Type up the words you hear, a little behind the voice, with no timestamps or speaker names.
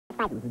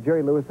It's the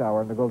Jerry Lewis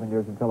Hour in the golden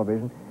years of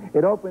television.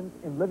 It opens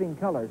in living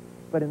color,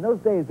 but in those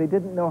days they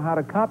didn't know how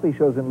to copy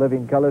shows in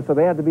living color, so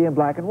they had to be in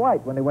black and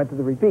white when they went to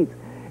the repeats.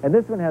 And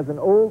this one has an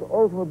old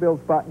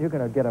Oldsmobile spot, and you're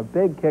going to get a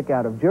big kick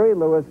out of Jerry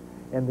Lewis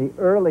in the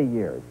early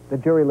years, the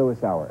Jerry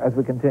Lewis Hour, as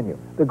we continue.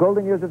 The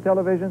golden years of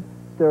television,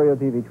 Stereo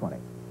TV 20.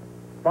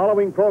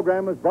 Following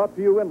program is brought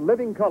to you in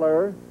living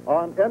color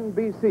on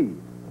NBC.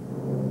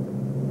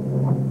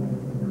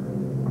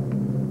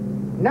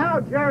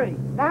 Now, Jerry,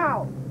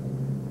 now!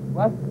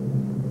 What?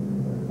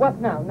 What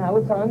now? Now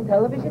it's on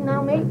television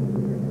now, mate?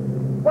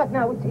 What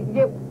now?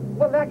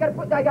 Well, I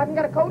haven't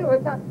got a coat or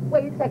it's on.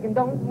 Wait a second,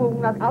 don't move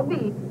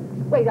nothing.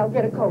 Wait, I'll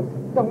get a coat.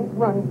 Don't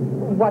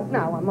run. What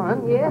now? I'm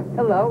on, yeah?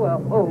 Hello?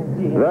 Well, oh,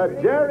 dear.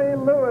 The Jerry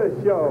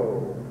Lewis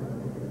Show.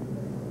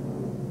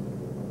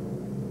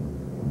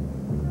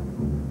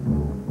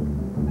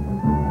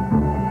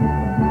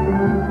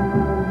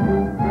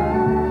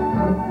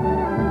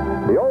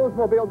 The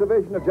Oldsmobile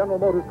Division of General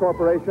Motors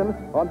Corporation,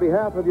 on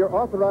behalf of your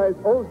authorized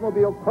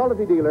Oldsmobile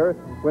quality dealer,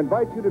 will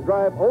invite you to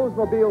drive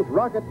Oldsmobile's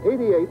Rocket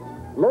 88,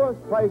 lowest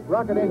priced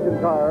rocket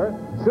engine car,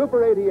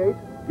 Super 88,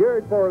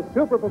 geared for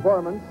super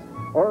performance,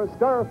 or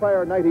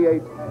Starfire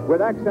 98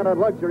 with accent on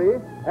luxury,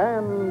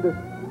 and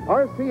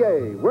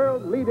RCA,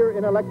 world leader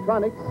in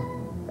electronics,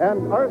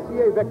 and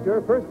RCA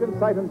Victor, first in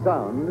sight and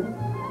sound,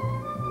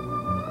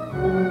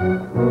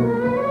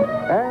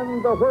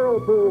 and the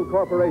Whirlpool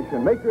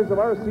Corporation, makers of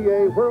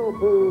RCA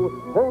Whirlpool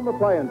home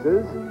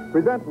appliances,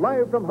 present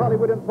live from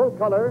Hollywood in full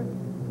color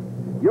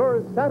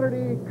your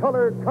Saturday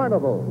Color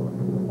Carnival.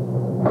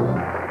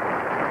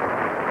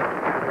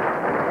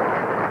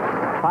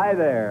 Hi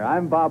there,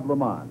 I'm Bob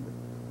Lamont.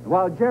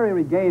 While Jerry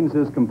regains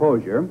his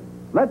composure,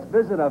 let's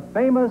visit a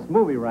famous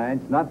movie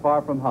ranch not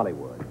far from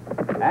Hollywood.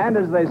 And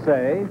as they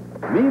say,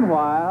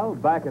 meanwhile,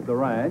 back at the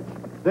ranch,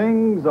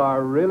 things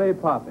are really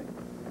popping.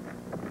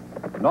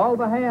 And all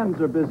the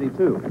hands are busy,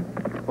 too.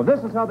 Well,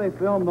 this is how they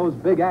film those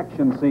big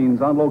action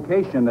scenes on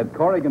location at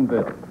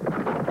Corriganville.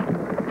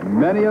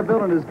 Many a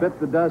villain has bit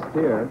the dust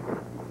here.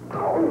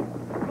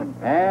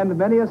 And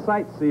many a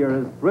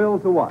sightseer is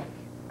thrilled to watch.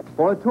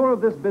 For a tour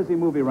of this busy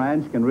movie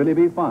ranch can really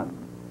be fun,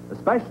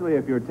 especially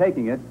if you're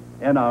taking it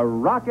in a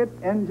rocket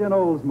engine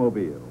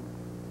Oldsmobile.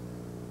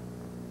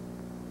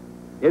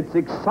 It's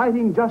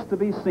exciting just to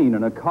be seen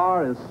in a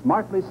car as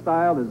smartly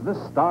styled as this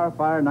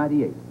Starfire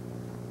 98.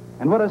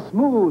 And what a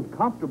smooth,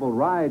 comfortable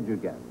ride you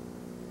get.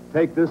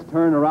 Take this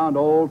turn around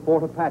old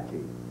Fort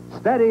Apache,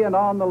 steady and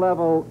on the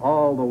level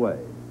all the way.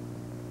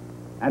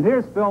 And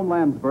here's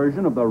Filmland's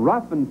version of the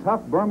rough and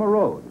tough Burma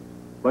Road,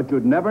 but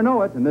you'd never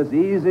know it in this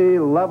easy,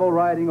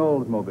 level-riding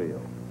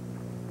Oldsmobile.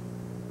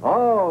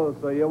 Oh,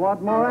 so you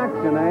want more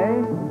action,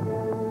 eh?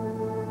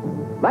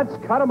 Let's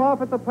cut 'em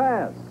off at the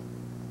pass.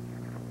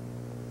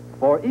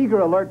 For eager,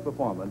 alert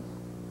performance,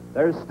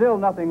 there's still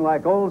nothing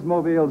like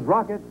Oldsmobile's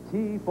Rocket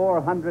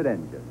T400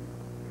 engine.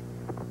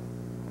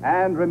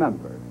 And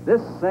remember,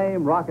 this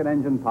same rocket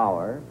engine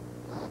power,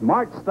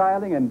 smart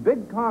styling, and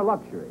big car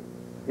luxury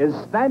is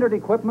standard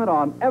equipment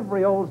on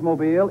every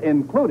Oldsmobile,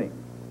 including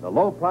the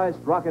low-priced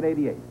Rocket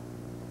 88.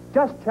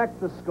 Just check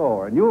the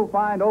score, and you'll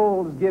find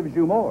Olds gives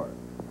you more.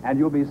 And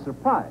you'll be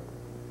surprised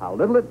how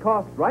little it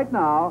costs right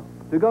now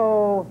to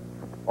go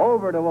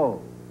over to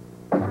Olds.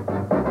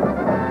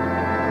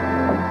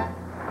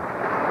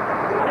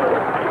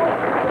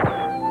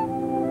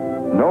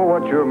 Know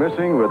what you're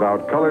missing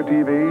without color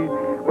TV?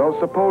 Well,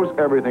 suppose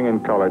everything in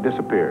color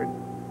disappeared.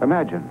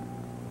 Imagine.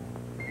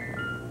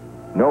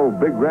 No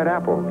big red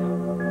apples.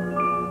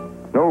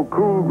 No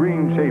cool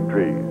green shade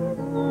trees.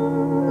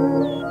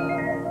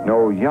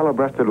 No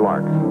yellow-breasted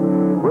larks.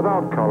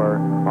 Without color,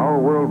 our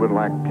world would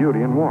lack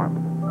beauty and warmth.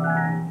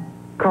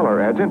 Color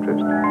adds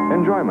interest,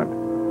 enjoyment.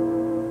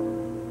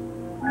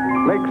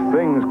 Makes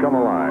things come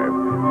alive.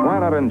 Why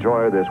not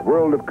enjoy this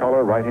world of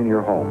color right in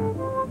your home?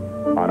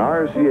 On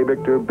RCA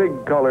Victor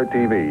Big Color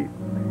TV.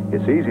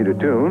 It's easy to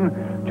tune.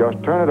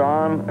 Just turn it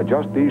on,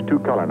 adjust these two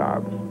color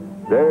knobs.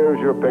 There's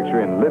your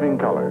picture in living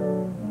color.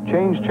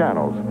 Change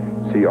channels.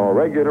 See all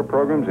regular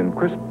programs in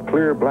crisp,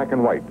 clear black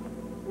and white.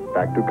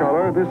 Back to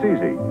color this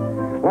easy.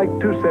 Like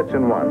two sets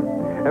in one.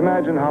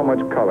 Imagine how much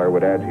color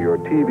would add to your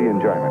TV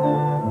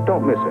enjoyment.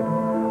 Don't miss it.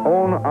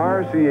 Own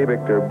RCA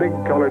Victor Big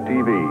Color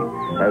TV.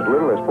 As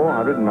little as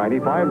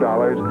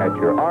 $495 at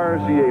your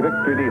RCA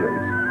Victor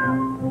dealers.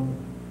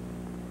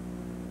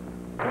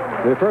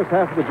 The first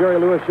half of the Jerry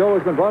Lewis Show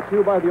has been brought to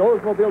you by the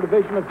Oldsmobile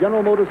Division of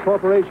General Motors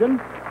Corporation.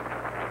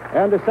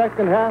 And the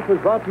second half is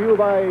brought to you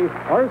by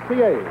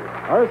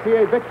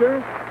RCA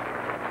Victor,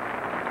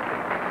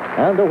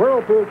 and the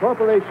Whirlpool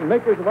Corporation,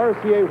 makers of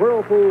RCA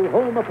Whirlpool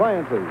home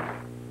appliances.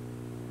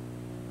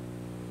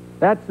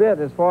 That's it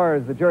as far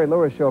as the Jerry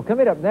Lewis Show.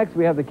 Coming up next,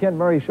 we have the Ken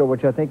Murray Show,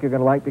 which I think you're going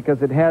to like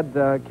because it had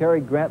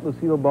Cary Grant,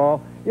 Lucille Ball.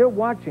 You're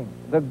watching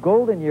the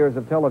golden years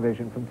of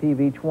television from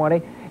TV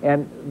 20.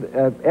 And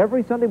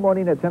every Sunday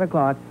morning at 10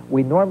 o'clock,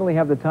 we normally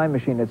have the time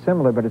machine. It's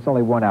similar, but it's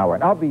only 1 hour.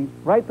 And I'll be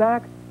right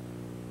back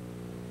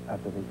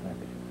after these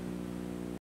messages.